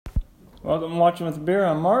Welcome to Watching with the Beer.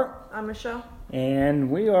 I'm Mark. I'm Michelle.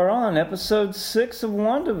 And we are on episode 6 of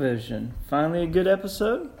WandaVision. Finally a good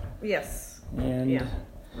episode. Yes. And yeah,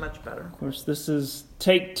 much better. Of course, this is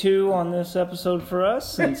take 2 on this episode for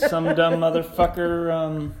us, since some dumb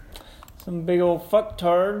motherfucker, some big old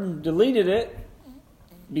fucktard deleted it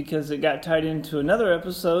because it got tied into another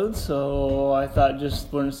episode. So I thought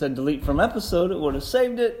just when it said delete from episode, it would have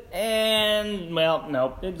saved it. And, well,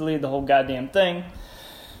 nope, it deleted the whole goddamn thing.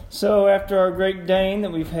 So after our Great Dane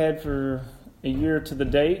that we've had for a year to the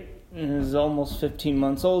date, and is almost 15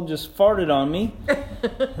 months old, just farted on me,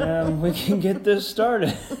 we can get this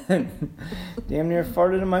started. Damn near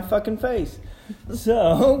farted in my fucking face.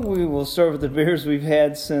 So we will start with the beers we've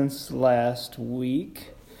had since last week.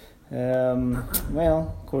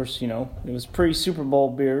 Well, of course, you know, it was pre-Super Bowl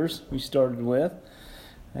beers we started with.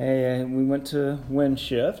 We went to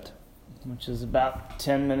Windshift, which is about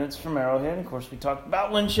 10 minutes from Arrowhead. Of course, we talk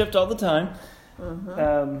about Windshift all the time.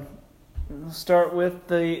 We'll start with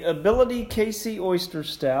the Ability KC Oyster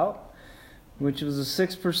Stout, which was a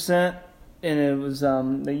 6%, and it was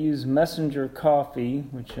they used Messenger coffee,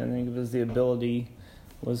 which I think was the Ability,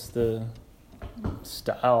 was the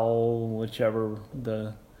style, whichever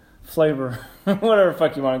the flavor, whatever the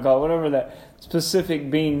fuck you want to call it, whatever that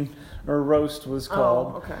specific bean or roast was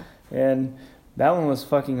called. Oh, okay. And that one was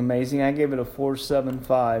fucking amazing. I gave it a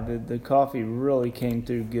 4.75. The coffee really came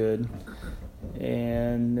through good.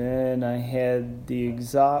 And then I had the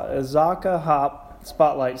Azacca Hop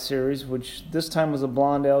Spotlight Series, which this time was a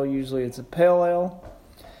blonde ale. Usually it's a pale ale.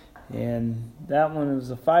 And that one was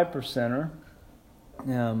a 5%er.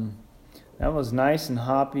 That was nice and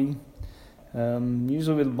hoppy.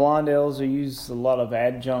 Usually with blonde ales, they use a lot of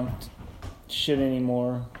adjunct shit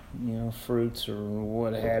anymore. You know, fruits or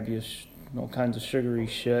what have you. All kinds of sugary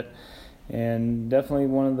shit, and definitely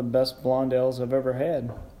one of the best blonde ales I've ever had.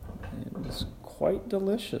 It was quite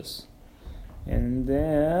delicious. And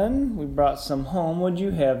then we brought some home. What'd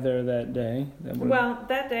you have there that day? Well,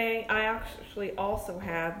 that day I actually also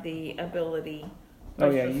had the Ability. Oh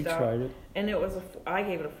yeah, you tried it. And it was I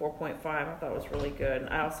gave it a 4.5. I thought it was really good.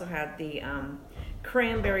 I also had the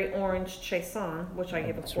Cranberry Orange Chason, which I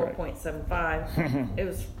gave a 4.75. Right. It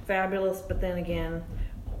was fabulous, but then again,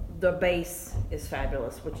 the base is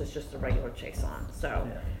fabulous, which is just a regular Chason. So,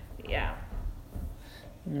 yeah.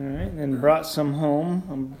 All right, and then brought some home.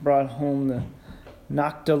 I brought home the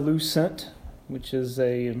Noctilucent, which is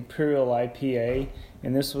a Imperial IPA,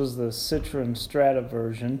 and this was the Citron Strata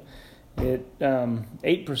version. It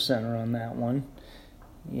 8%er on that one,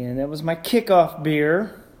 and that was my kickoff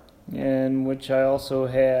beer, and which I also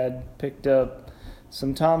had picked up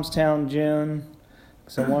some Tomstown gin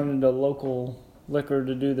because I wanted a local liquor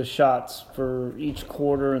to do the shots for each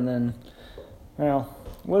quarter, and then, well,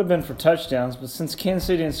 would have been for touchdowns, but since Kansas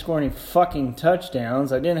City didn't score any fucking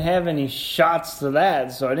touchdowns, I didn't have any shots to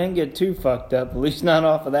that, so I didn't get too fucked up, at least not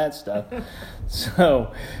off of that stuff.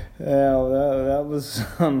 So, that was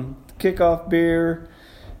kickoff beer.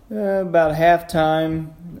 About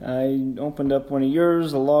halftime, I opened up one of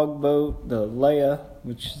yours, the Logboat, the Leia,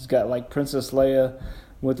 which has got like Princess Leia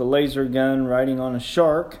with a laser gun riding on a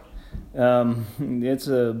shark. It's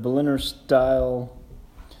a Berliner style,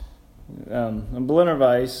 a Berliner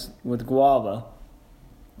Weiss with guava.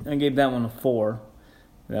 I gave that one a 4.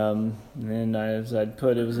 And as I'd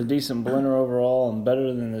put, it was a decent Berliner overall and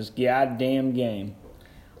better than this goddamn game.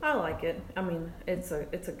 I like it. I mean, it's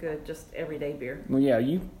a good, just everyday beer. Well, yeah,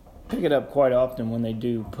 you pick it up quite often when they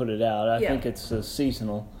do put it out. I think it's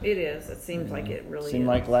seasonal. It is. It seems like it really is. Seemed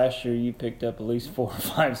like last year you picked up at least 4 or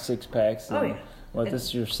 5 6-packs. Oh, yeah. Well, this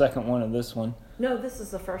is your second one of this one. No, this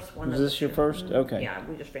is the first one. Was this your first? Okay. Yeah,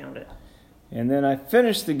 we just found it. And then I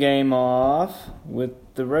finished the game off with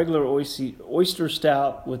the regular oyster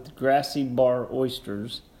stout with grassy bar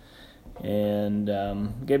oysters. And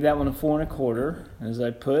gave that one a 4 1/4. As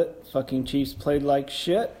I put, fucking Chiefs played like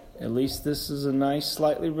shit. At least this is a nice,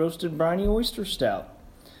 slightly roasted briny oyster stout.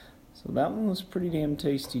 So that one was pretty damn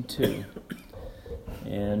tasty too.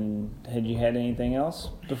 And had you had anything else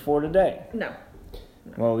before today? No.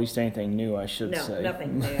 Well, at least anything new, I should say. No,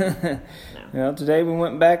 nothing new. No. Well, today we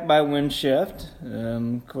went back by Windshift.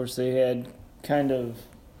 Of course, they had kind of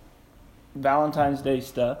Valentine's Day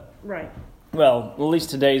stuff. Right. Well, at least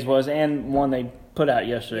today's was, and one they put out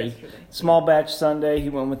yesterday. Small batch Sunday. He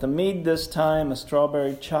went with a mead this time, a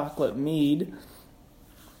strawberry chocolate mead.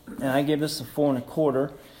 And I gave this a 4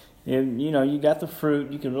 1/4. You got the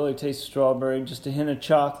fruit. You can really taste the strawberry, just a hint of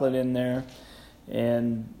chocolate in there.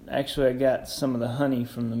 And actually, I got some of the honey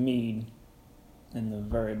from the mead in the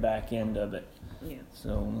very back end of it. Yeah.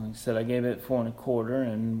 So, like I said, I gave it 4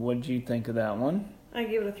 1/4. And what did you think of that one? I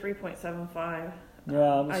give it a 3.75. Yeah,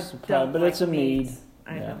 I was surprised, but it's a mead.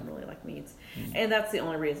 I don't really like meads. And that's the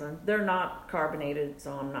only reason. They're not carbonated,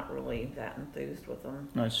 so I'm not really that enthused with them.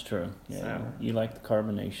 That's true. Yeah, So, you like the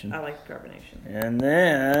carbonation. I like the carbonation. And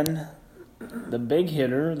then the big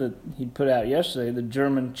hitter that he put out yesterday, the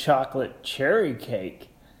German chocolate cherry cake.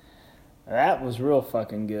 That was real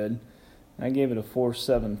fucking good. I gave it a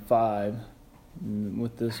 4.75.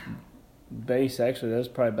 With this base, actually, that's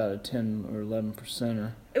probably about a 10 or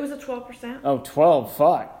 11%er. It was a 12%. Oh, 12,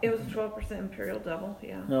 fuck. It was a 12% Imperial Double,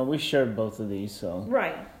 yeah. No, we shared both of these, so.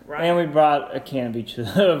 Right. And we brought a can of each of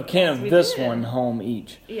a can of this did. one home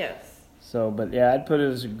each. Yes. So, but yeah, I'd put it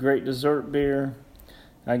as a great dessert beer.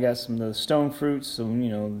 I got some of the stone fruits, so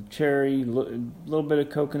the cherry, a little bit of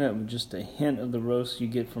coconut with just a hint of the roast you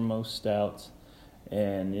get from most stouts,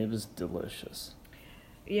 and it was delicious.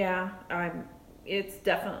 Yeah, it's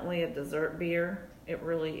definitely a dessert beer. It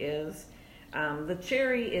really is. The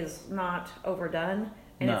cherry is not overdone,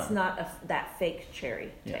 and No. it's not that fake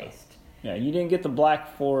cherry taste. Yeah, you didn't get the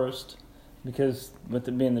Black Forest because with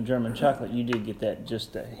it being the German chocolate, you did get that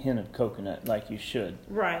just a hint of coconut like you should.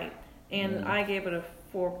 Right. And I gave it a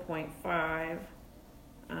 4.5.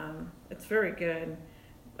 It's very good,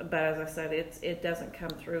 but as I said, it doesn't come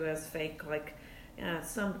through as fake like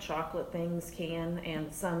some chocolate things can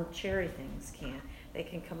and some cherry things can. They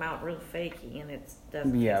can come out real fakey, and it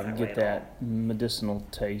doesn't. Yeah, taste that get way that medicinal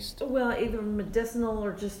taste. Well, either medicinal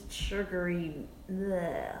or just sugary.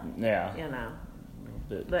 Bleh, Yeah, a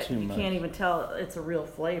bit but too you much. can't even tell it's a real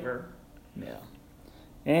flavor. Yeah.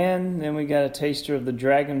 And then we got a taster of the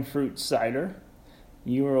dragon fruit cider.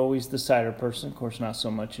 You were always the cider person, of course, not so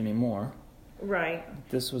much anymore. Right.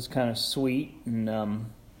 This was kind of sweet, and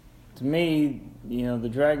to me, the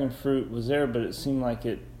dragon fruit was there, but it seemed like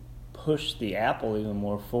it pushed the apple even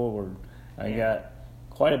more forward. I got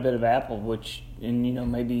quite a bit of apple,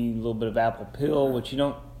 and maybe a little bit of apple peel, which you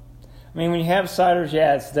don't. I mean, when you have ciders,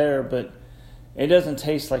 yeah, it's there, but it doesn't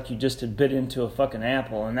taste like you just had bit into a fucking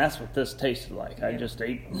apple, and that's what this tasted like. Yeah. I just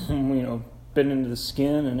ate, bit into the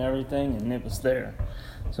skin and everything, and it was there.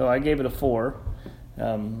 So I gave it a 4.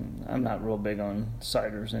 I'm not real big on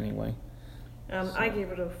ciders anyway. I gave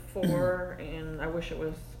it a 4, and I wish it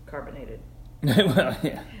was carbonated. Well,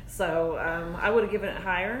 yeah. So I would have given it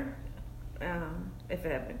higher if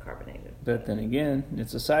it had been carbonated. But then again,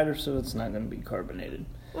 it's a cider, so it's not going to be carbonated.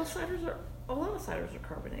 Well, a lot of ciders are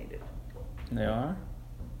carbonated. They are?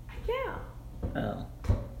 Yeah. Oh.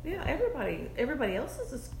 Yeah, everybody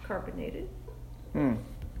else's is carbonated. Yeah.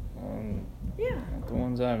 Yeah. The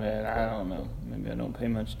ones I've had, I don't know. Maybe I don't pay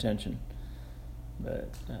much attention.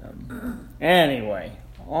 But anyway,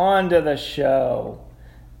 on to the show.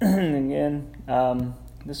 Again,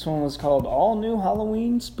 this one was called All New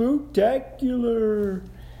Halloween Spooktacular.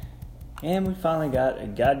 And we finally got a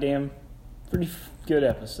goddamn pretty good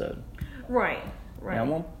episode. Right. Now, I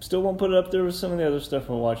won't put it up there with some of the other stuff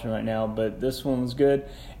we're watching right now, but this one was good.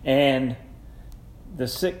 And the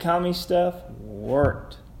sitcom-y stuff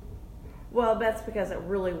worked. Well, that's because it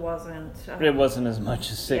really wasn't. It wasn't as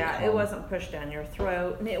much as sitcom. Yeah, it wasn't pushed down your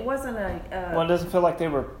throat, and it wasn't Well, it doesn't feel like they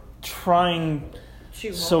were trying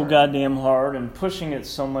too so hard. goddamn hard and pushing it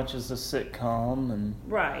so much as a sitcom and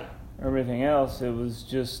Right. everything else. It was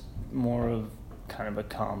just more of kind of a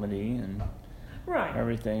comedy and Right.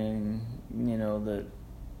 everything, that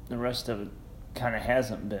the rest of it kind of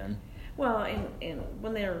hasn't been. Well, and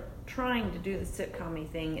when they're trying to do the sitcom-y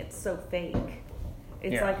thing, it's so fake.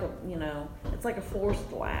 It's Yeah. it's like a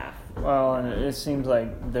forced laugh. Well, and it seems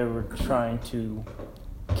like they were trying to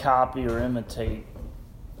copy or imitate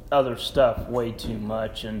other stuff way too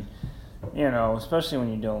much, and especially when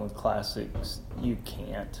you're dealing with classics, you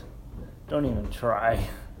can't. Don't even try.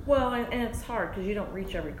 Well, and it's hard because you don't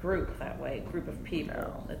reach every group that way, group of people.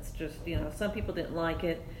 No. It's just, some people didn't like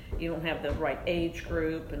it. You don't have the right age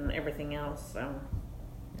group and everything else, so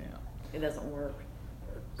Yeah. it doesn't work.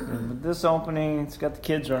 But this opening, it's got the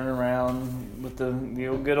kids running around with the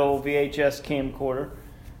good old VHS camcorder.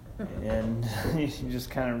 And you just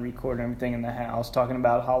kind of record everything in the house, talking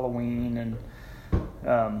about Halloween and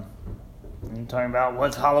talking about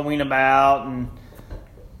what's Halloween about. And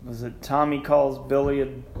was it Tommy calls Billy a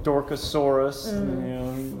Dorkosaurus,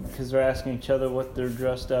 because they're asking each other what they're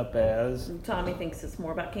dressed up as. And Tommy thinks it's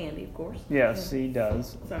more about candy, of course. Yes, he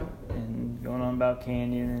does. So, And going on about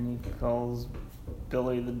candy, and then he calls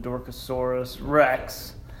Billy the Dorkosaurus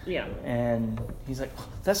Rex. yeah. And he's like,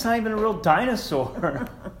 that's not even a real dinosaur.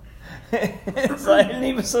 So I didn't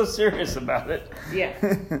even so serious about it. Yeah.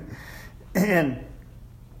 And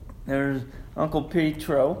there's Uncle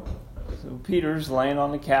Petro. So Peter's laying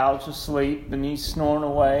on the couch asleep, and he's snoring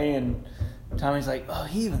away, and Tommy's like, oh,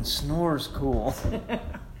 he even snores cool.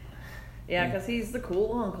 Yeah, because he's the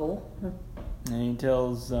cool uncle. And he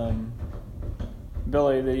tells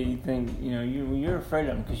Billy that you're afraid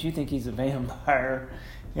of him because you think he's a vampire.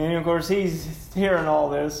 And of course he's hearing all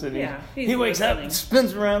this, and he wakes up and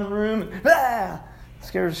spins around the room, and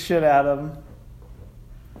scares the shit out of him.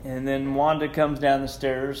 And then Wanda comes down the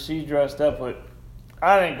stairs. She's dressed up with,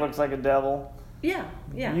 I think, looks like a devil. Yeah.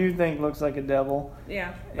 You think looks like a devil.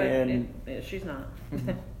 Yeah, but she's not.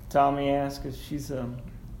 Tommy asks if she's an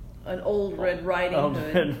old Red Riding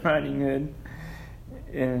Hood. Red Riding Hood.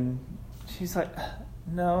 And she's like,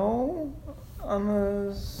 no, I'm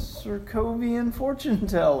a Sokovian fortune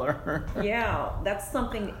teller. Yeah, that's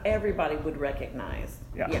something everybody would recognize.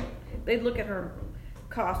 Yeah. They'd look at her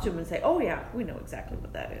costume and say, oh yeah, we know exactly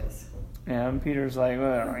what that is. Yeah, and Peter's like,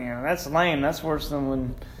 well, that's lame. That's worse than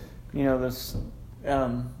when, this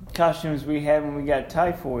costumes we had when we got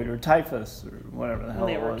typhoid or typhus or whatever the hell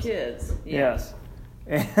it was. When they were kids. Yeah. Yes.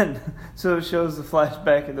 And so it shows the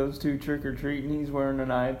flashback of those two trick-or-treating. He's wearing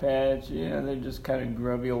an eye patch. They're just kind of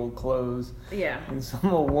grubby old clothes. Yeah. And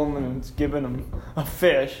some old woman is giving them a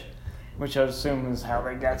fish, which I assume is how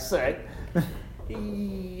they got sick.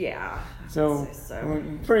 Yeah. So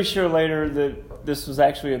I'm pretty sure later that this was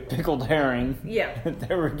actually a pickled herring. Yeah. That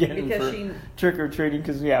they were getting for trick-or-treating.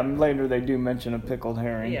 Because, later they do mention a pickled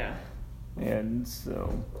herring. Yeah. And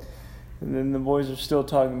so... And then the boys are still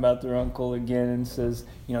talking about their uncle again and says,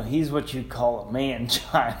 he's what you call a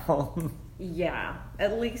man-child. Yeah,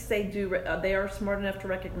 at least they do. They are smart enough to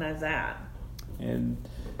recognize that. And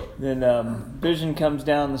then Vision comes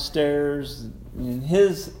down the stairs in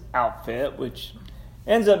his outfit, which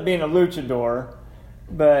ends up being a luchador.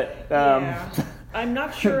 But I'm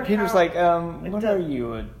not sure Peter's like, what are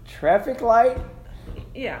you, a traffic light?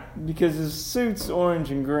 Yeah. Because his suit's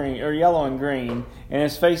orange and green, or yellow and green, and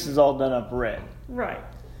his face is all done up red. Right.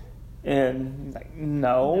 And he's like,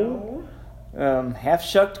 no.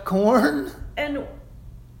 Half-shucked corn? And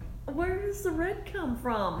where does the red come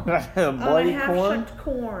from? Bloody corn? Half-shucked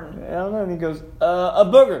corn. I don't know. And he goes, a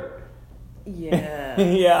booger. Yes.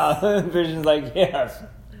 Yeah. Vision's like, yes.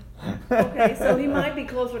 Okay, so he might be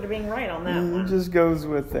closer to being right on that one. He just goes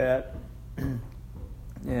with that.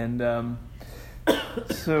 And,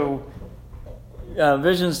 so,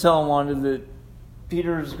 Vision's telling Wanda that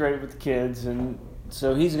Peter's great with the kids, and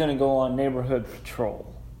so he's going to go on neighborhood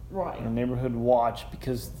patrol. Right. Or neighborhood watch,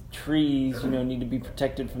 because the trees, need to be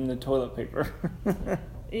protected from the toilet paper.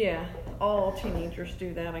 Yeah, all teenagers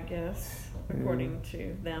do that, I guess, according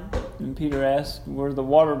to them. And Peter asks where the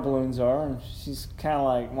water balloons are, and she's kind of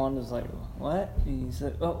like, Wanda's like, what? And he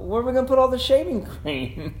said, where are we going to put all the shaving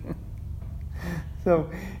cream?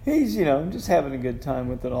 So he's, just having a good time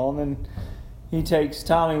with it all. And then he takes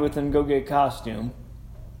Tommy with him to go get a costume.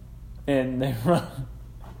 And they run.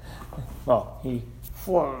 Well,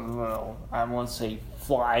 I won't say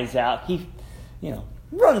flies out. He,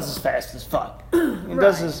 runs as fast as fuck. And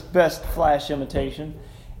does his best Flash imitation.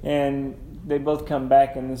 And they both come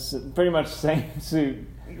back in this pretty much the same suit.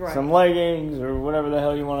 Right. Some leggings or whatever the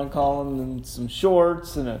hell you want to call them. And some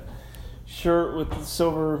shorts and a shirt with the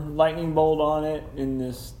silver lightning bolt on it and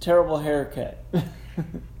this terrible haircut.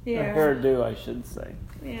 Yeah. A hairdo, I should say.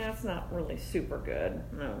 Yeah, it's not really super good.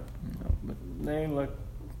 No, but they look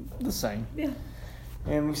the same. Yeah.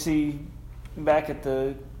 And we see back at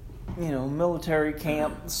the, military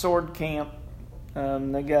camp, sword camp,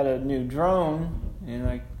 they got a new drone, and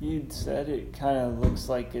like you'd said, it kind of looks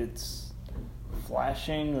like it's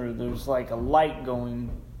flashing or there's like a light going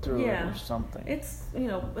through it or something. It's,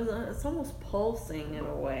 it's almost pulsing in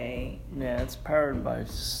a way. Yeah, it's powered by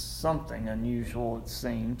something unusual, it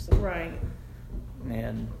seems. Right.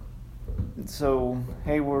 And so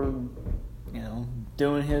Hayward,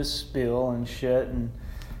 doing his spiel and shit, and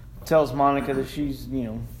tells Monica that she's,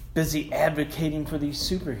 busy advocating for these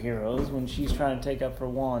superheroes when she's trying to take up for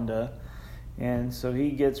Wanda. And so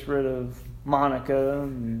he gets rid of Monica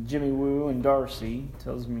and Jimmy Woo and Darcy,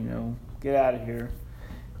 tells them, get out of here.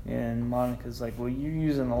 And Monica's like, well, you're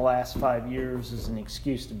using the last 5 years as an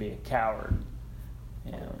excuse to be a coward,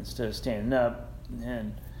 instead of standing up.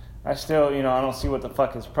 And I still, I don't see what the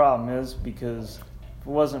fuck his problem is, because if it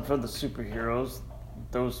wasn't for the superheroes,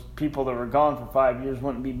 those people that were gone for 5 years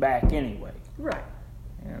wouldn't be back anyway. Right.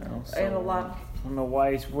 So and a lot. I don't know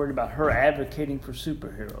why he's worried about her advocating for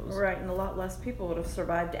superheroes. Right, and a lot less people would have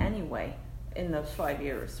survived anyway in those 5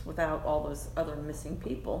 years without all those other missing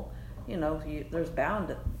people. There's bound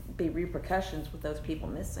to be repercussions with those people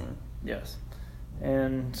missing. Yes.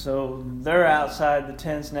 And so they're outside the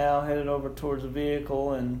tents now, headed over towards the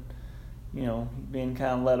vehicle and, being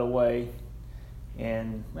kind of led away.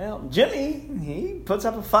 And, well, Jimmy, he puts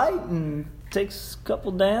up a fight and takes a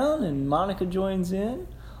couple down, and Monica joins in,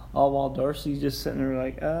 all while Darcy's just sitting there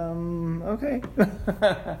like, okay.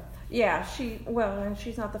 Yeah, and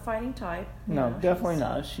she's not the fighting type. No, definitely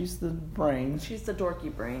not. She's the brains. She's the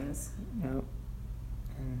dorky brains. Yep.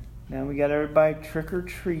 And now we got everybody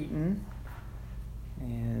trick-or-treating,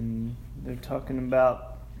 and they're talking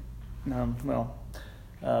about,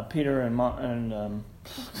 Peter and Wanda.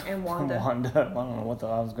 Wanda. I don't know what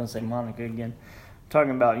I was going to say Monica again.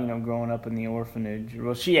 Talking about, growing up in the orphanage.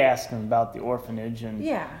 Well, she asked him about the orphanage, and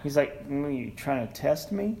he's like, "Are you trying to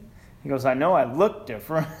test me?" He goes, "I know I look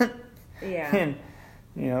different." Yeah.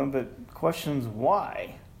 And, but questions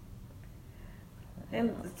why.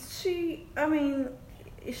 And she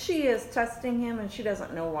is testing him, and she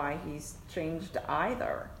doesn't know why he's changed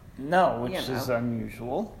either. No, which is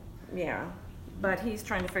unusual. Yeah. But he's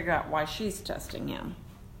trying to figure out why she's testing him.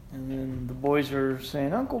 And then the boys are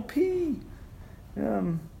saying, "Uncle P." He's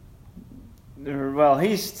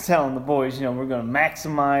telling the boys, we're going to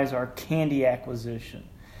maximize our candy acquisition.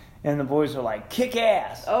 And the boys are like, "Kick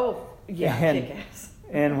ass." Oh, yeah, kick ass.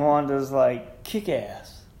 And Wanda's like, "Kick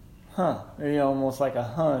ass." Huh. Almost like a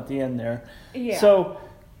huh at the end there. Yeah. So,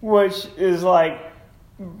 which is like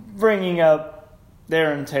bringing up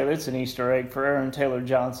Aaron Taylor. It's an Easter egg for Aaron Taylor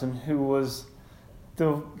Johnson, who was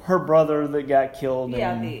her brother that got killed.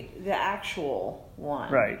 Yeah, the actual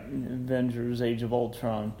one. Right, Avengers: Age of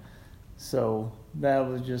Ultron. So that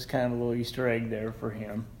was just kind of a little Easter egg there for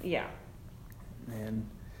him. Yeah. And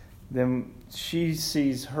then she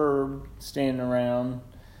sees Herb standing around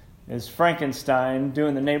as Frankenstein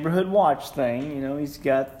doing the neighborhood watch thing. He's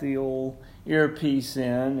got the old earpiece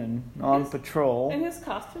in and on patrol. And his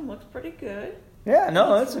costume looks pretty good. Yeah,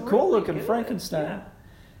 no, it's a cool looking Frankenstein. Yeah.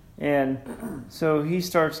 And so he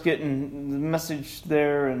starts getting the message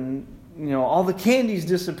there, and all the candy's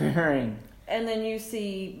disappearing. And then you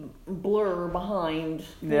see blur behind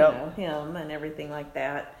him and everything like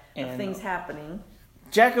that. And things happening.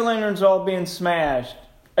 Jack-o'-lanterns all being smashed.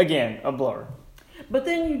 Again, a blur. But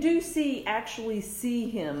then you do actually see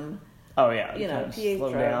him. Oh yeah,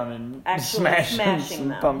 Pietro slow down and smashing some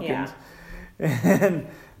them. pumpkins. Yeah. And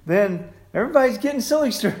then everybody's getting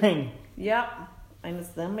silly string. Yep. And it's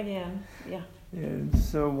them again. Yeah. And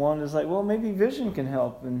so Wanda's like, "Well, maybe Vision can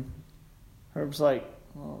help." And Herb's like,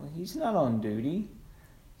 "Well, he's not on duty."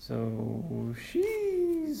 So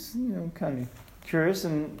she's, kind of curious.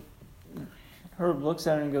 And Herb looks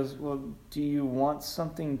at her and goes, "Well, do you want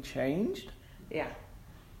something changed?" Yeah.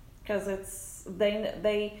 Because they're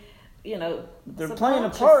playing a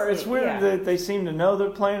part. It's weird that they seem to know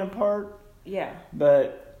they're playing a part. Yeah.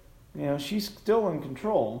 But she's still in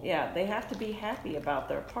control. Yeah, they have to be happy about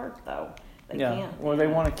their part, though. They can't. Or they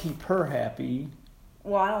want to keep her happy.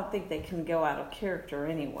 Well, I don't think they can go out of character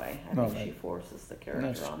anyway. I think she forces the character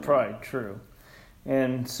on them. That's probably true.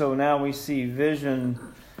 And so now we see Vision.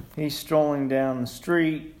 He's strolling down the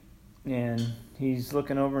street, and he's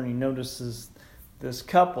looking over, and he notices this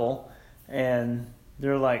couple, and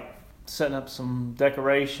they're like setting up some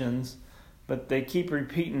decorations. But they keep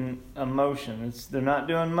repeating a motion. They're not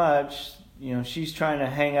doing much. She's trying to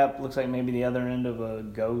hang up, looks like maybe the other end of a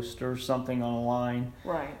ghost or something on a line.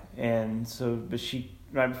 Right. And so, but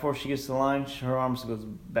right before she gets to the line, her arms goes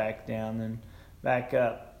back down and back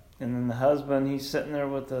up. And then the husband, he's sitting there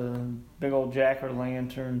with a big old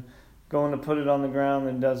jack-o'-lantern, going to put it on the ground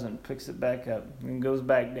and doesn't, picks it back up and goes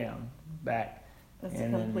back down, back. It's a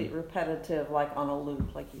complete repetitive, like on a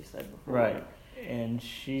loop, like you said before. Right. And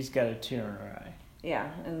she's got a tear in her eye. Yeah,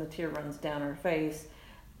 and the tear runs down her face.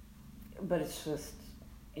 But it's just,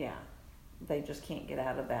 they just can't get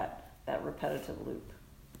out of that repetitive loop.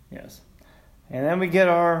 Yes. And then we get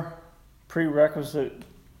our prerequisite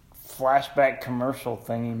flashback commercial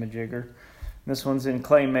thingy-majigger. This one's in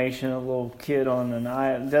claymation, a little kid on an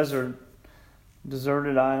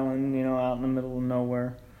deserted island, out in the middle of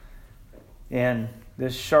nowhere. And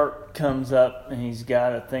this shark comes up, and he's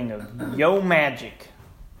got a thing of Yo Magic,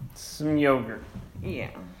 some yogurt.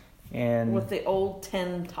 Yeah. And with the old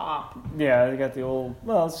tin top. Yeah, they got the old,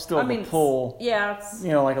 it's still the pull. Yeah, it's...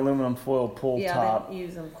 like aluminum foil pull top. Yeah, they don't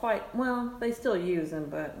use them quite, they still use them,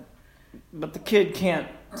 but... But the kid can't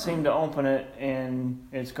seem to open it, and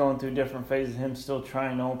it's going through different phases, him still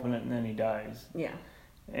trying to open it, and then he dies. Yeah.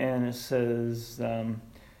 And it says,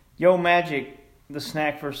 Yo Magic, the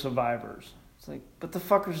snack for survivors. It's like, but the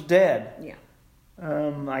fucker's dead. Yeah.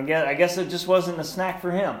 I guess it just wasn't a snack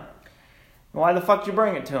for him. Why the fuck did you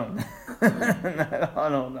bring it to him? I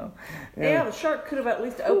don't know. Yeah, the shark could have at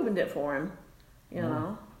least opened it for him. You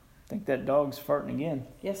know. I think that dog's farting again.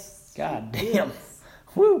 Yes. God damn.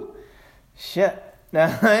 Woo. Shit.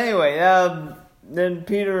 Now, anyway, then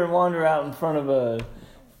Peter and Wanda are out in front of a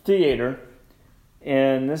theater,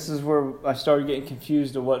 and this is where I started getting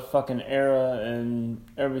confused of what fucking era and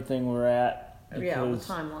everything we're at. Because,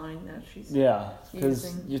 the timeline that she's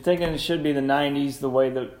because you're thinking it should be the 90s, the way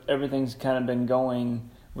that everything's kind of been going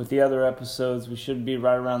with the other episodes. We should be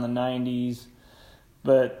right around the 90s.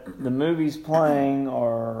 But the movies playing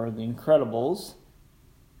are The Incredibles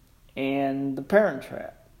and The Parent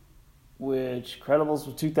Trap, which Incredibles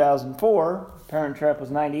was 2004, Parent Trap was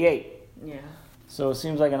 98. Yeah. So it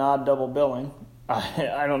seems like an odd double billing.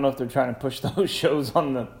 I don't know if they're trying to push those shows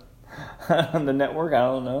on the network. I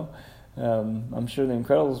don't know. I'm sure The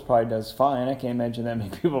Incredibles probably does fine. I can't imagine that many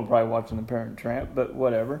people are probably watching The Parent Trap, but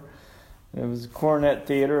whatever. It was a Coronet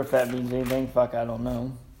Theater, if that means anything. Fuck, I don't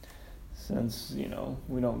know. Since,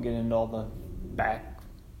 we don't get into all the back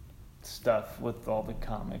stuff with all the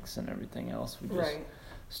comics and everything else. We just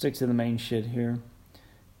stick to the main shit here.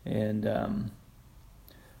 And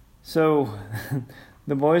so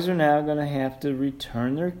the boys are now going to have to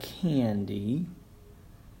return their candy.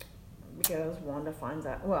 Because Wanda finds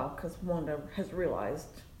out, because Wanda has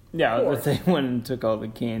realized. Yeah, that they went and took all the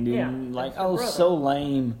candy. Yeah, and so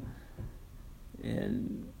lame.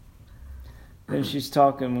 And then when she's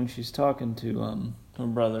talking to her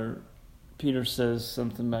brother, Peter says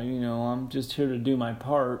something about, I'm just here to do my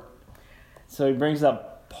part. So he brings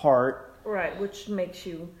up part. Right, which makes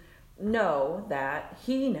you know that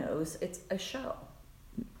he knows it's a show.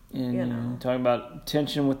 And talking about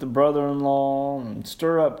tension with the brother-in-law and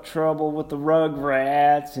stir up trouble with the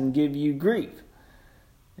Rugrats and give you grief.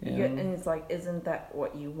 And it's like, isn't that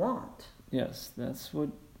what you want? Yes, that's what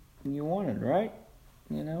you wanted, right?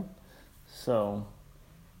 So.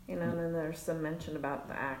 And then there's some mention about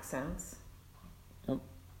the accents. Yep.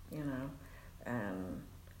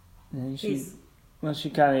 And she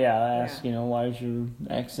kind of asked, why is your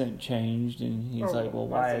accent changed? And he's like, well,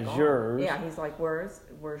 why is yours? Yeah, he's like, where's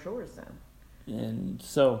yours then? And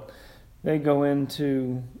so they go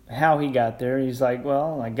into how he got there. He's like,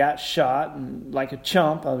 well, I got shot and like a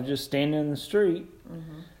chump. I was just standing in the street.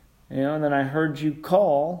 Mm-hmm. And then I heard you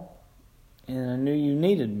call and I knew you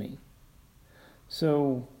needed me.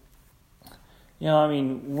 So,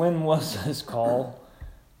 when was this call?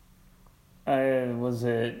 Was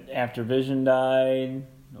it after Vision died,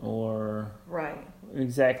 or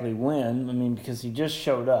exactly when? Because he just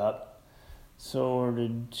showed up. So, or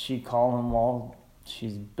did she call him while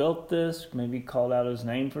she's built this? Maybe called out his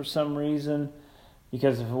name for some reason.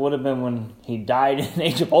 Because if it would have been when he died in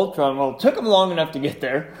Age of Ultron, well, it took him long enough to get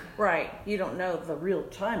there. Right. You don't know the real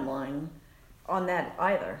timeline on that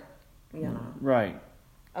either. Right.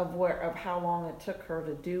 Of how long it took her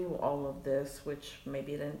to do all of this, which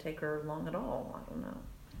maybe it didn't take her long at all. I don't know.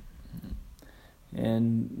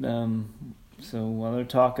 And so while they're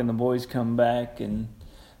talking, the boys come back and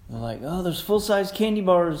they're like, "Oh, there's full-size candy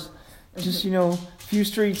bars, just a few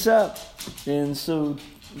streets up." And so,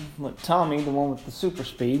 Tommy, the one with the super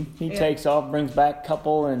speed, he takes off, brings back a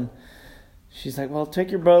couple, and she's like, "Well,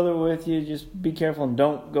 take your brother with you. Just be careful and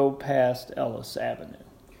don't go past Ellis Avenue."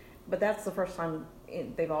 But that's the first time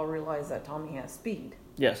they've all realized that Tommy has speed.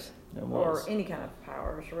 Yes, it was. Or any kind of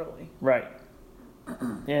powers, really. Right.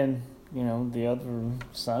 And, the other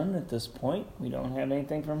son at this point, we don't have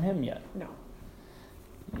anything from him yet. No.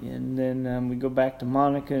 And then we go back to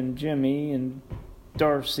Monica and Jimmy and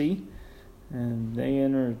Darcy, and they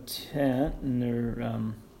enter a tent,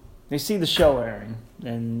 and they see the show airing,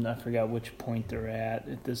 and I forgot which point they're at.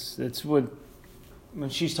 It's when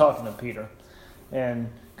she's talking to Peter, and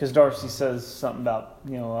because Darcy says something about,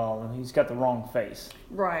 he's got the wrong face.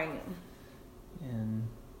 Right. And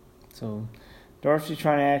so Darcy's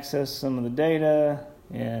trying to access some of the data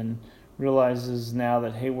and realizes now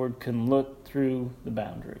that Hayward can look through the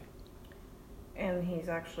boundary. And he's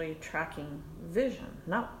actually tracking Vision,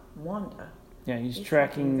 not Wanda. Yeah, he's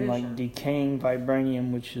tracking like decaying vibranium,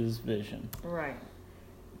 which is Vision. Right.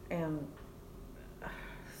 And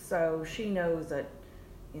so she knows that,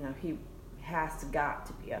 he has got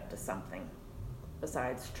to be up to something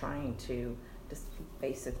besides trying to just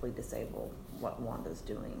basically disable what Wanda's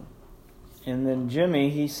doing. And then Jimmy,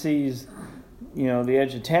 he sees, the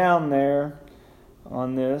edge of town there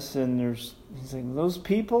on this, and he's like, those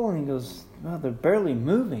people? And he goes, well, they're barely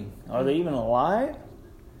moving. Are they even alive?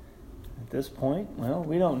 At this point, well,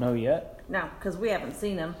 we don't know yet. No, because we haven't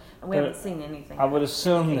seen them, and we haven't seen anything. I would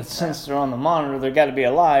assume that since they're on the monitor, they've got to be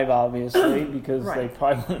alive, obviously, because they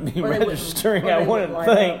probably wouldn't be registering, I wouldn't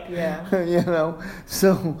think. Yeah.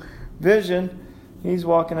 So Vision, he's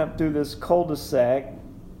walking up through this cul-de-sac,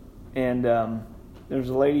 and there's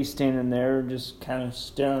a lady standing there just kind of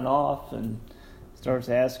staring off and starts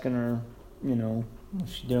asking her,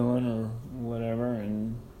 what's she doing or whatever,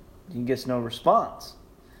 and he gets no response.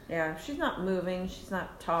 Yeah, she's not moving, she's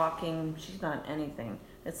not talking, she's not anything.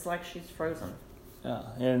 It's like she's frozen. Yeah,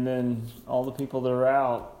 and then all the people that are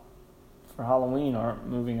out for Halloween aren't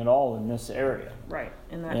moving at all in this area. Right,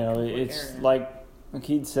 in that it's area. like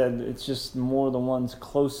Keith said, it's just more the ones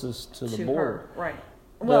closest to the border. Her, right.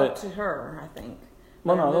 Well, to her, I think.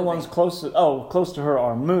 Well, no, the ones close to her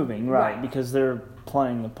are moving, right? Because they're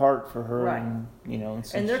playing the part for her, right? And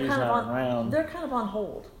since and they're she's kind not of around, they're kind of on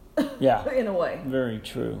hold. Yeah, in a way. Very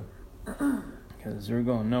true. Because they're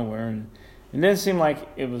going nowhere, and it didn't seem like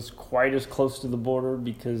it was quite as close to the border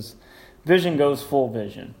because Vision goes full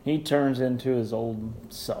Vision. He turns into his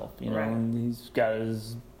old self, right. And he's got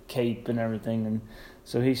his cape and everything, and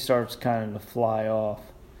so he starts kind of to fly off,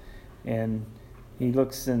 and he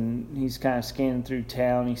looks and he's kind of scanning through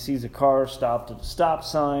town. He sees a car stopped at a stop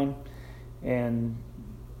sign, and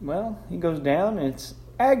he goes down, and it's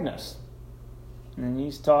Agnes, and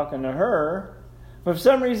he's talking to her, but for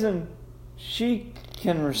some reason she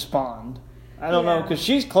can respond. I don't know, because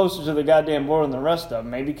she's closer to the goddamn border than the rest of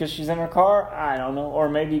them. Maybe because she's in her car, I don't know, or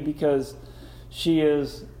maybe because she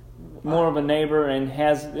is more of a neighbor and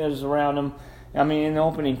is around them. I mean, in the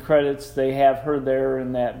opening credits, they have her there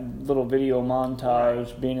in that little video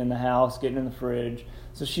montage, being in the house, getting in the fridge.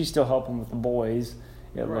 So she's still helping with the boys,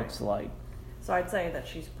 it looks like. So I'd say that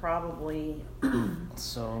she's probably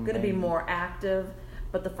going to be more active,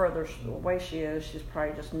 but the further away she is, she's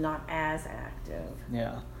probably just not as active.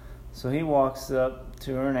 Yeah. So he walks up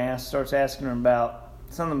to her and starts asking her about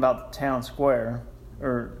something about the town square.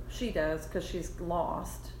 She does, because she's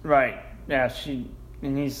lost. Right. Yeah,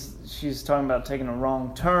 she's talking about taking a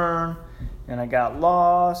wrong turn, and I got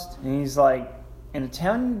lost. And he's like, in a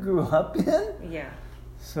town you grew up in? Yeah.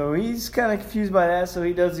 So he's kind of confused by that, so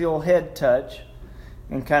he does the old head touch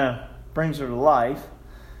and kind of brings her to life.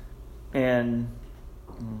 And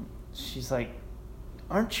she's like,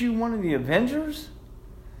 aren't you one of the Avengers?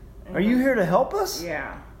 Are you here to help us?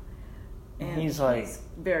 Yeah. And he's like,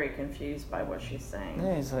 very confused by what she's saying.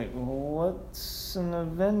 Yeah, he's like, well, what's an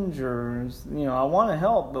Avenger? I want to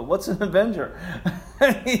help, but what's an Avenger?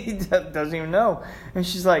 He doesn't even know. And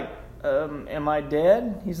she's like, am I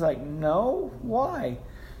dead? He's like, no. Why?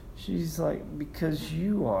 She's like, because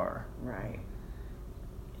you are. Right.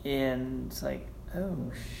 And it's like, oh,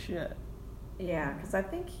 shit. Yeah, because I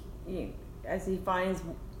think as he finds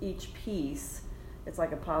each piece, it's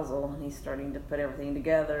like a puzzle, and he's starting to put everything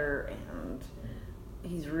together, and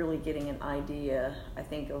he's really getting an idea, I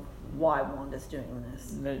think, of why Wanda's doing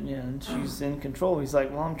this. And she's in control. He's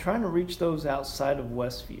like, well, I'm trying to reach those outside of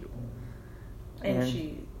Westview. And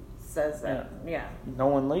she says that, no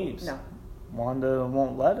one leaves. No. Wanda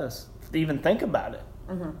won't let us even think about it.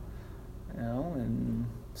 Mm-hmm. And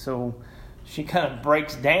so she kind of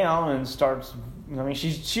breaks down and starts,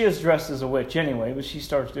 she is dressed as a witch anyway, but she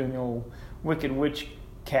starts doing the old Wicked Witch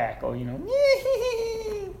cackle,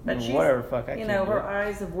 But whatever, fuck, I can't her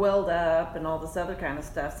eyes have welled up and all this other kind of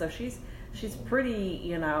stuff. So she's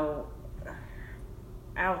pretty,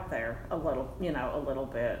 out there a little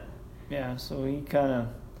bit. Yeah. So he kind of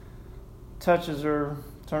touches her,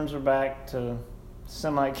 turns her back to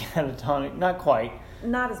semi-catatonic. Not quite.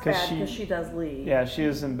 Not as bad because she does leave. Yeah, she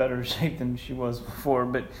is in better shape than she was before.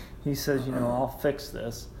 But he says, I'll fix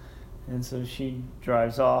this, and so she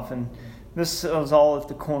drives off and. This was all at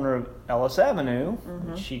the corner of Ellis Avenue.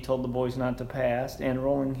 Mm-hmm. She told the boys not to pass, and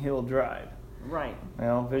Rolling Hill Drive. Right.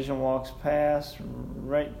 Well, Vision walks past,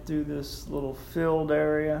 right through this little field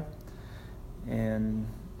area, and,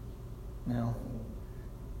 they're,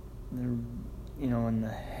 in the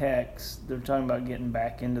Hex, they're talking about getting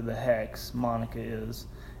back into the Hex, Monica is,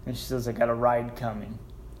 and she says, I got a ride coming.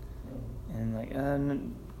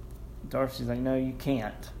 And, Darcy's like, no, you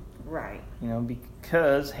can't. Right.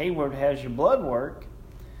 Because Hayward has your blood work,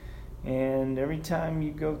 and every time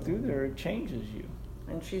you go through there, it changes you.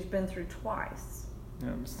 And she's been through twice.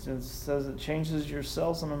 It says it changes your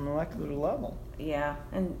cells on a molecular level. Yeah,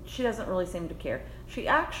 and she doesn't really seem to care. She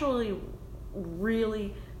actually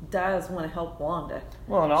really does want to help Wanda.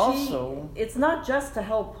 Well, and also... It's not just to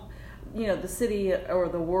help, the city or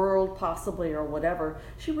the world possibly or whatever.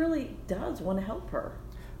 She really does want to help her.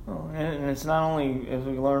 Well, and it's not only, as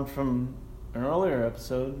we learned from an earlier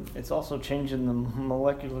episode, it's also changing the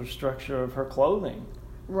molecular structure of her clothing.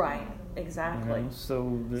 Right, exactly. So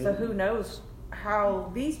who knows how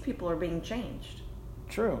these people are being changed?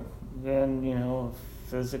 True. Then,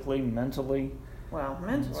 physically, mentally. Well,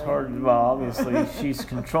 mentally. It's hard, obviously, she's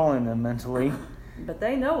controlling them mentally. But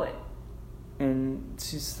they know it. And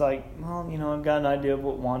she's like, well, I've got an idea of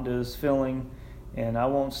what Wanda is feeling, and I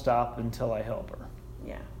won't stop until I help her.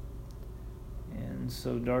 Yeah. And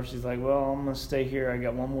so Darcy's like, well, I'm going to stay here. I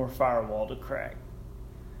got one more firewall to crack.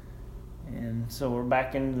 And so we're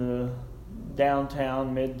back into the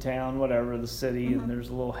downtown, midtown, whatever, the city, and there's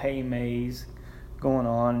a little hay maze going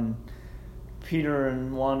on. And Peter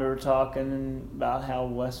and Wanda are talking about how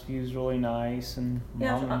Westview's really nice. And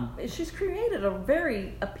she's created a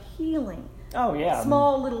very appealing,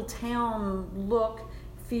 small little town look,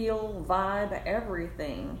 feel, vibe,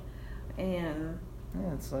 everything. And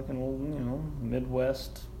yeah, it's like an old,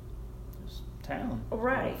 Midwest town.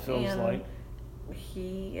 Right. It feels like.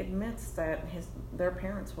 He admits that their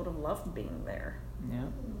parents would have loved being there. Yeah.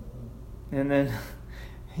 And then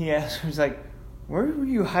he asks her, he's like, where were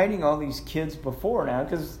you hiding all these kids before now?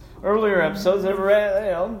 Because earlier episodes,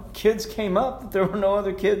 kids came up, but there were no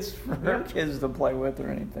other kids for her kids to play with or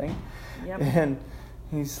anything. Yep. And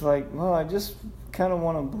he's like, well, I just kind of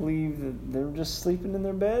want to believe that they're just sleeping in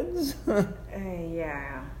their beds.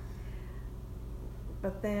 Yeah.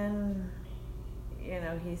 But then,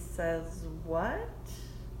 he says, what?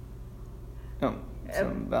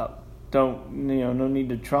 Something about no need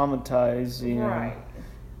to traumatize, right.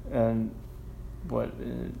 And what,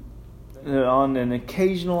 on an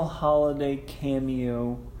occasional holiday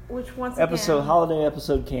cameo. Which once holiday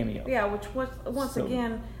episode cameo. Yeah, which once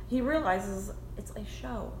again, he realizes it's a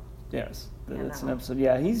show. Yes, it's an episode.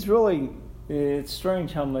 Yeah, he's really, it's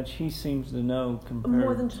strange how much he seems to know compared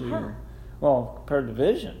more than to her. Well, compared to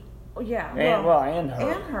Vision. Oh, yeah. And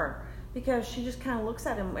her. And her. Because she just kind of looks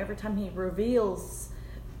at him every time he reveals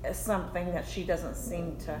something that she doesn't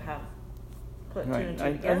seem to have put two and two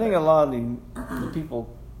together. I think a lot of the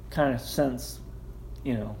people kind of sense,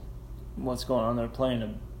 what's going on. They're playing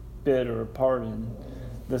a bit or a part in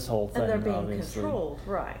this whole thing, and they're being obviously. Controlled,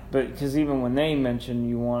 right. But because even when they mention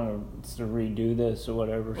you want to redo this or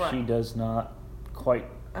whatever, she does not quite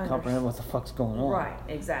comprehend what the fuck's going on. Right,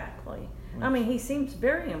 exactly. I mean, he seems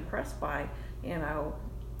very impressed by,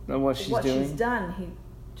 what she's done. He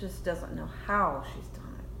just doesn't know how she's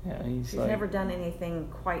done it. Yeah, she's never done anything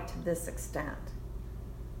quite to this extent.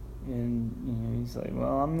 And he's like,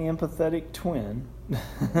 well, I'm the empathetic twin.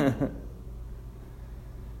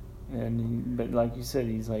 But like you said,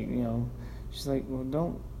 he's like, she's like, well,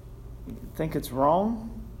 don't think it's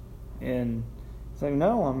wrong. And he's like,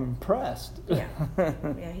 no, I'm impressed.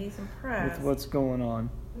 Yeah, he's impressed with what's going on.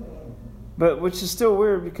 But which is still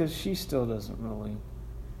weird because she still doesn't really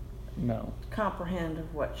know. Comprehend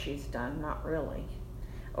of what she's done, not really.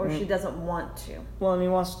 Or she doesn't want to. Well, and he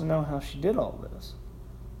wants to know how she did all this.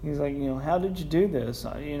 He's like, how did you do this?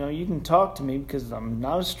 You can talk to me because I'm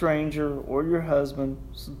not a stranger or your husband,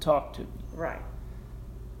 so talk to me. Right.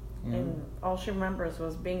 And all she remembers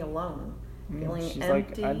was being alone, feeling she's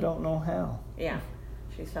empty. Like, I don't know how. Yeah.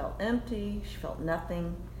 She felt empty. She felt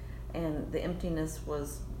nothing. And the emptiness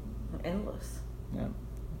was endless. Yeah.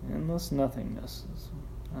 Endless nothingness is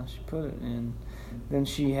how she put it. And then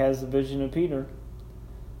she has the vision of Peter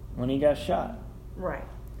when he got shot. Right.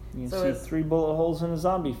 You can see 3 bullet holes in a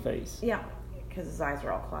zombie face. Yeah, because his eyes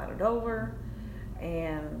are all clouded over,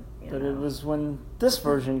 and But it was when this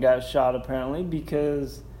version got shot, apparently,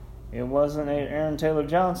 because it wasn't Aaron Taylor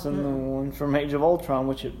Johnson, the one from Age of Ultron,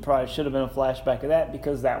 which it probably should have been a flashback of that,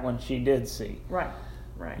 because that one she did see. Right.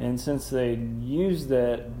 And since they used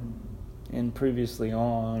that in Previously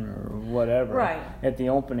On or whatever, at the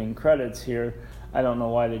opening credits here, I don't know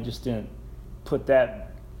why they just didn't put that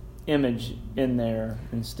image in there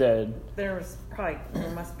instead. There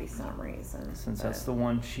must be some reason. Since that's the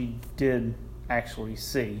one she did actually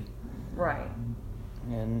see. Right.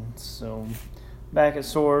 And so back at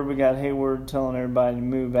Sword, we got Hayward telling everybody to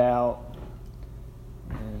move out.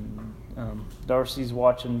 And Darcy's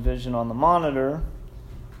watching Vision on the monitor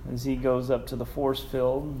as he goes up to the force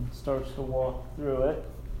field and starts to walk through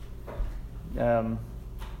it.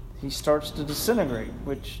 He starts to disintegrate,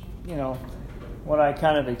 which, what I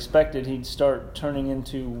kind of expected, he'd start turning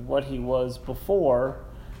into what he was before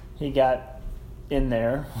he got in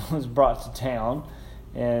there, was brought to town.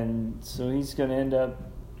 And so he's going to end up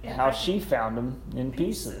how she found him, in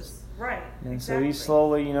pieces. Right. And so he's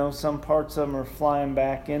slowly, some parts of him are flying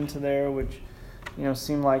back into there, which,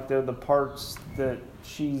 seem like they're the parts that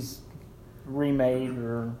she's remade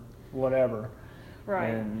or whatever. Right.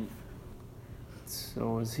 And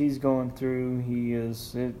so as he's going through,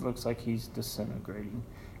 it looks like he's disintegrating.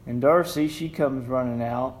 And Darcy, she comes running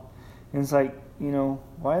out, and it's like,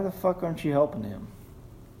 why the fuck aren't you helping him?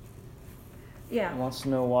 Yeah. He wants to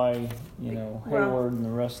know why, Hayward and the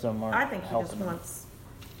rest of them aren't helping I think he just wants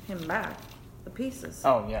him back. the pieces.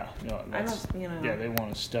 Oh yeah, no, I that's, don't, yeah, they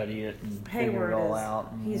want to study it and figure Hayward it all is-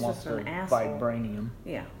 out. And he's wants just an the asshole. vibranium.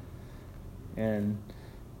 Yeah, And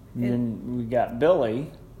then we got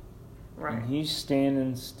Billy, right. and he's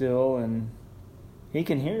standing still, and he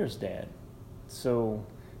can hear his dad. So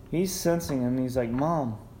he's sensing him. He's like,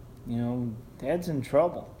 "Mom, Dad's in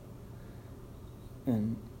trouble."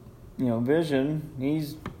 And Vision,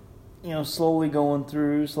 he's slowly going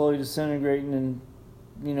through, slowly disintegrating,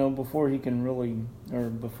 and before he can really, or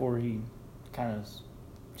before he kind of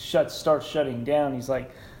starts shutting down, he's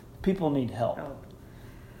like, "People need help." Oh.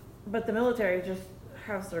 But the military just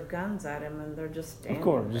has their guns at him, and they're just standing Of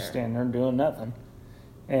course, there. just standing there doing nothing.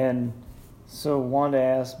 And so Wanda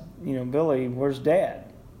asked, Billy, "Where's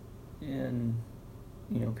Dad?" And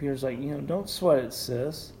Peter's like, "Don't sweat it,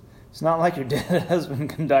 sis. It's not like your dead husband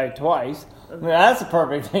can die twice." I mean, that's a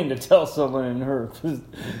perfect thing to tell someone in her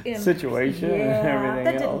situation and everything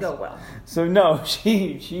that else. didn't go well. So no,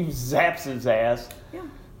 she zaps his ass, Yeah.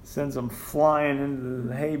 sends him flying into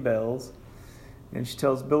the hay bales, and she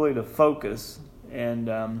tells Billy to focus.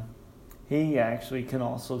 And he actually can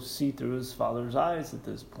also see through his father's eyes at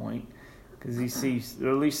this point, because he sees, or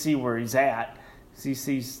at least see where he's at. He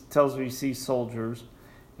tells her he sees soldiers,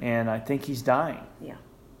 and I think he's dying. Yeah.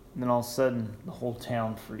 And then all of a sudden, the whole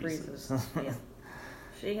town freezes. Yeah.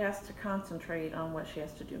 She has to concentrate on what she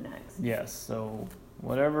has to do next. Yes, so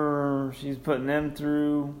whatever she's putting them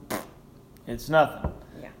through, it's nothing.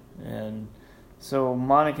 Yeah. And so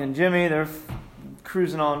Monica and Jimmy, they're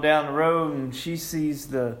cruising on down the road, and she sees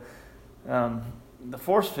the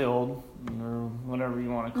force field, or whatever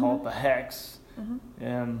you want to call it, the hex,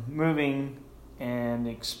 moving and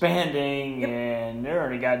expanding, and they're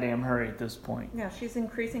in a goddamn hurry at this point. Yeah, she's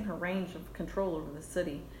increasing her range of control over the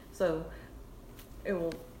city, so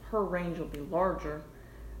her range will be larger.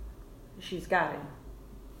 She's got to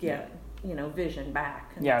get Vision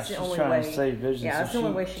back. And Yeah, that's the she's only trying way, to save Vision. Yeah, so that's the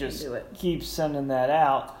only way she just can do it. keeps sending that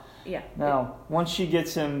out. Yeah. Now, once she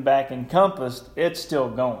gets him back encompassed, it's still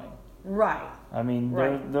going. Right. I mean,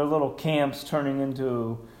 Right. their little camps turning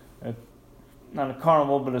into not a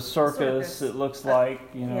carnival, but a circus. It looks like,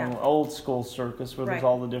 yeah. old school circus where there's Right.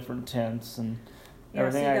 all the different tents and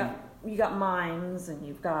everything. So you got mimes, and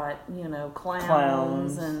you've got clowns,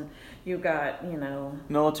 Clowns. and you've got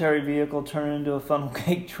Military vehicle turning into a funnel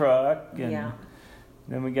cake truck. And yeah.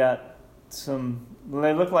 then we got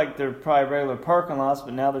they look like they're probably regular parking lots,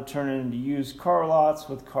 but now they're turning into used car lots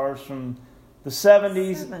with cars from the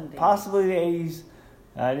 70s, possibly the 80s.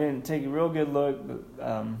 I didn't take a real good look, but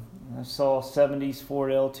I saw 70s Ford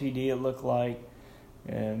LTD, it looked like.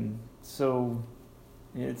 And so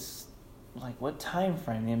it's like, what time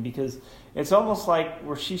frame then? Because it's almost like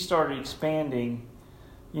where she started expanding,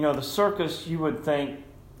 the circus, you would think,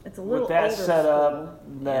 It's a little with that older setup,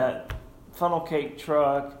 school. that funnel cake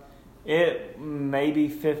truck, it may be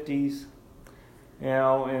 50s,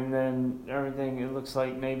 and then everything, it looks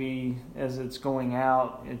like maybe as it's going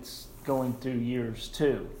out, it's going through years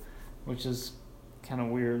too, which is kind of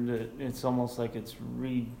weird that it's almost like it's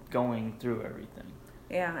going through everything.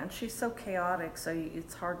 Yeah, and she's so chaotic, so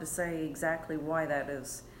it's hard to say exactly why that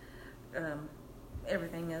is.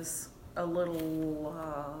 Everything is a little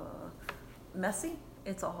messy.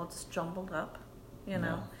 It's all just jumbled up,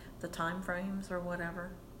 the time frames or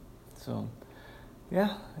whatever. So,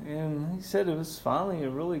 yeah, and he said it was finally a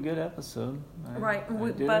really good episode. Right, I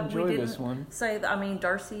did but enjoy we this didn't one. say that. I mean,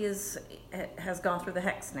 Darcy has gone through the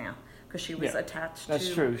hex now because she was attached That's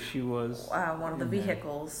to true. She was one of the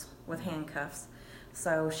vehicles with handcuffs.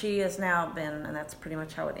 So she has now been, and that's pretty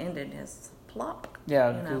much how it ended, is plop.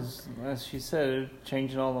 Yeah, because as she said,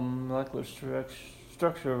 changing all the molecular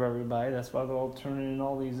structure of everybody. That's why they're all turning in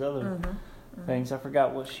all these other things. I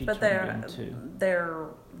forgot what she turned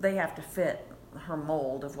into. They have to fit her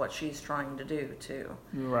mold of what she's trying to do too.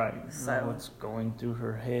 Right. So what's going through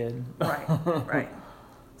her head. Right. Right.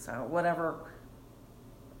 So whatever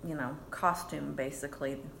costume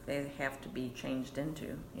basically they have to be changed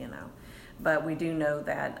into. But we do know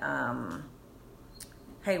that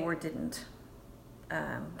Hayward didn't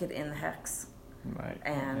get in the hex. Right.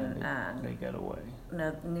 And they got away.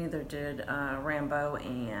 No, neither did Rambo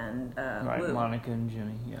and right, Lou. Monica and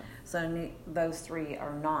Jimmy, yeah. So those three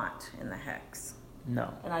are not in the hex.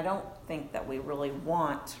 No. And I don't think that we really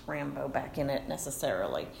want Rambo back in it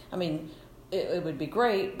necessarily. I mean, it would be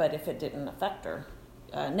great, but if it didn't affect her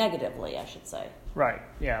negatively, I should say. Right,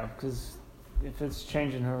 yeah, because if it's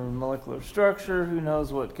changing her molecular structure, who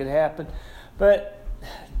knows what could happen. But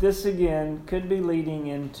this, again, could be leading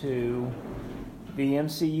into the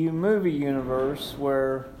MCU movie universe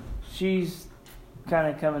where she's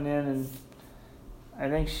kind of coming in, and I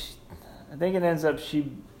think I think it ends up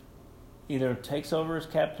she either takes over as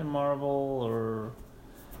Captain Marvel or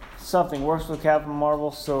something, works with Captain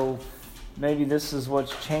Marvel, so maybe this is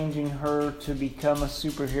what's changing her to become a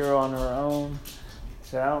superhero on her own.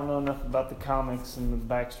 So I don't know enough about the comics and the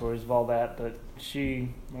backstories of all that, but she,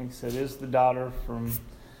 like I said, is the daughter from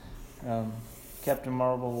Captain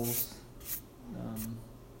Marvel's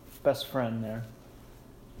best friend there.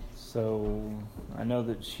 So I know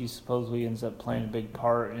that she supposedly ends up playing a big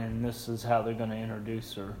part, and this is how they're going to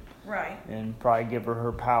introduce her. Right. And probably give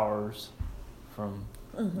her powers from,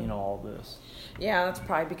 all this. Yeah, that's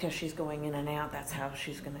probably because she's going in and out. That's how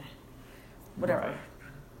she's going to, whatever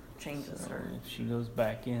changes her. If she goes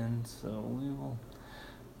back in, so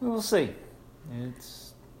we will see.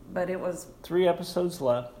 But it was 3 episodes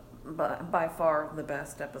left. By far the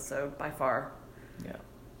best episode, by far. Yeah.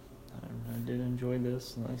 I did enjoy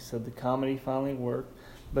this. Like I said, the comedy finally worked,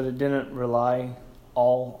 but it didn't rely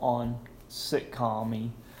all on sitcom-y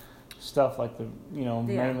stuff like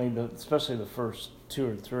mainly especially the first 2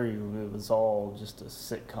 or 3. It was all just a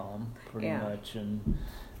sitcom pretty much, and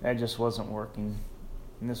that just wasn't working.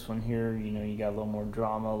 And this one here, you got a little more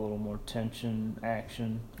drama, a little more tension,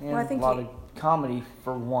 action, and a lot of comedy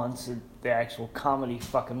for once. The actual comedy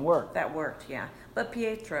fucking worked. That worked, yeah. But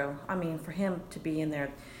Pietro, for him to be in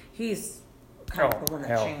there, he's kind of the one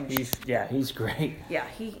that changed. He's great. Yeah,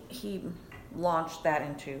 he launched that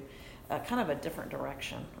into kind of a different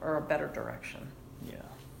direction, or a better direction. Yeah,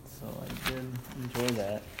 so I did enjoy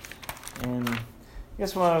that. And I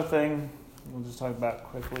guess one other thing we'll just talk about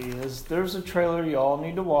quickly is there's a trailer you all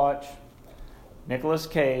need to watch. Nicolas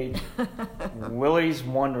Cage, Willy's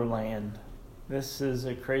Wonderland. This is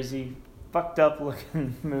a crazy, fucked up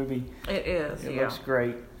looking movie. It is, It looks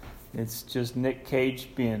great. It's just Nick Cage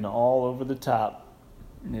being all over the top.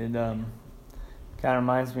 It kind of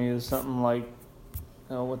reminds me of something like,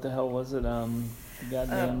 what the hell was it?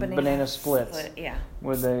 Goddamn Banana Splits. Yeah.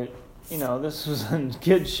 Where they, this was a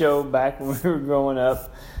kid's show back when we were growing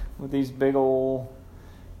up with these big old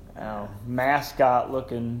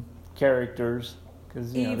mascot-looking characters.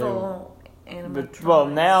 Cause, evil animatronics. Well,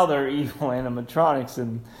 now they're evil animatronics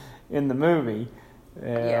in the movie.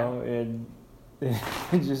 And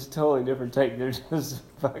it's just totally different take. They're just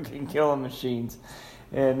fucking killing machines.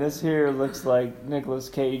 And this here looks like Nicolas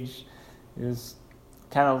Cage is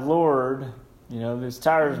kind of lured. His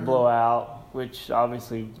tires blow out, which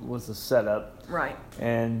obviously was a setup. Right.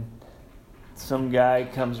 And some guy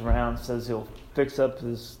comes around and says he'll fix up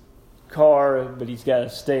his car, but he's got to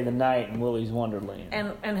stay the night in Willy's Wonderland.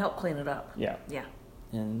 And help clean it up. Yeah. Yeah.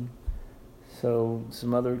 And so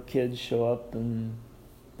some other kids show up and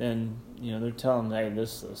they're telling them, hey,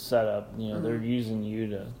 this is a setup. They're using you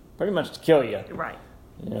to pretty much to kill you. Right.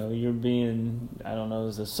 You're being, I don't know,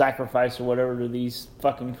 as a sacrifice or whatever to these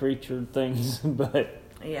fucking creature things. But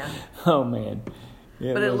yeah. Oh man.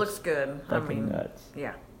 But it looks good. Fucking nuts.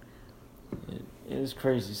 Yeah. It is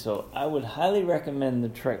crazy. So I would highly recommend the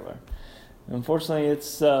trailer. Unfortunately,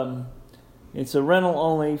 it's a rental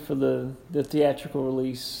only for the theatrical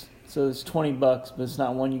release. So it's $20, but it's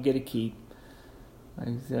not one you get to keep. Like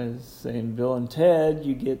I was saying, Bill and Ted,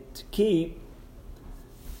 you get to keep,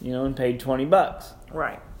 and paid $20.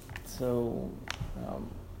 Right. So,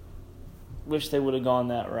 wish they would have gone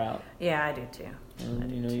that route. Yeah, I do too.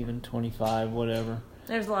 Even 25, whatever.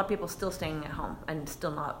 There's a lot of people still staying at home and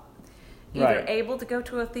still not either able to go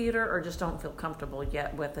to a theater or just don't feel comfortable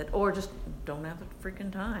yet with it, or just don't have the freaking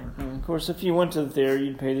time. And of course, if you went to the theater,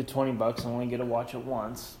 you'd pay the $20 and only get to watch it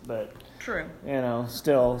once. But true.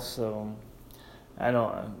 Still, so I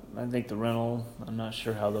think the rental, I'm not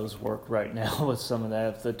sure how those work right now with some of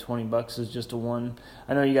that. If the $20 is just a one,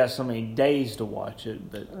 I know you got so many days to watch it,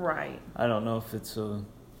 but right. I don't know if it's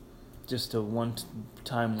just a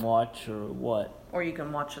one-time watch or what. Or you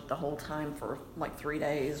can watch it the whole time for like 3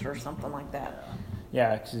 days or something like that.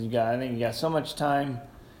 Yeah, because I think you got so much time.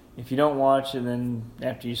 If you don't watch it, then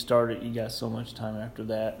after you start it, you got so much time after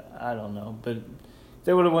that. I don't know, but if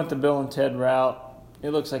they would have went the Bill and Ted route, it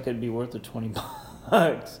looks like it'd be worth the $20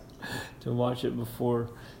 to watch it before,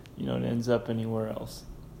 it ends up anywhere else.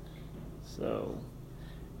 So,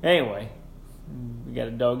 anyway, we got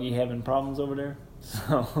a doggy having problems over there.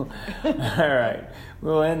 So, all right.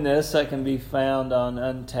 We'll end this. I can be found on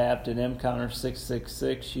Untapped at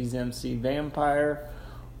mconnor666. She's MC Vampire.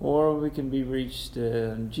 Or we can be reached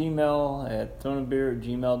on Gmail at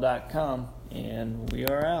throneofbeer@gmail.com. And we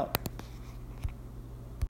are out.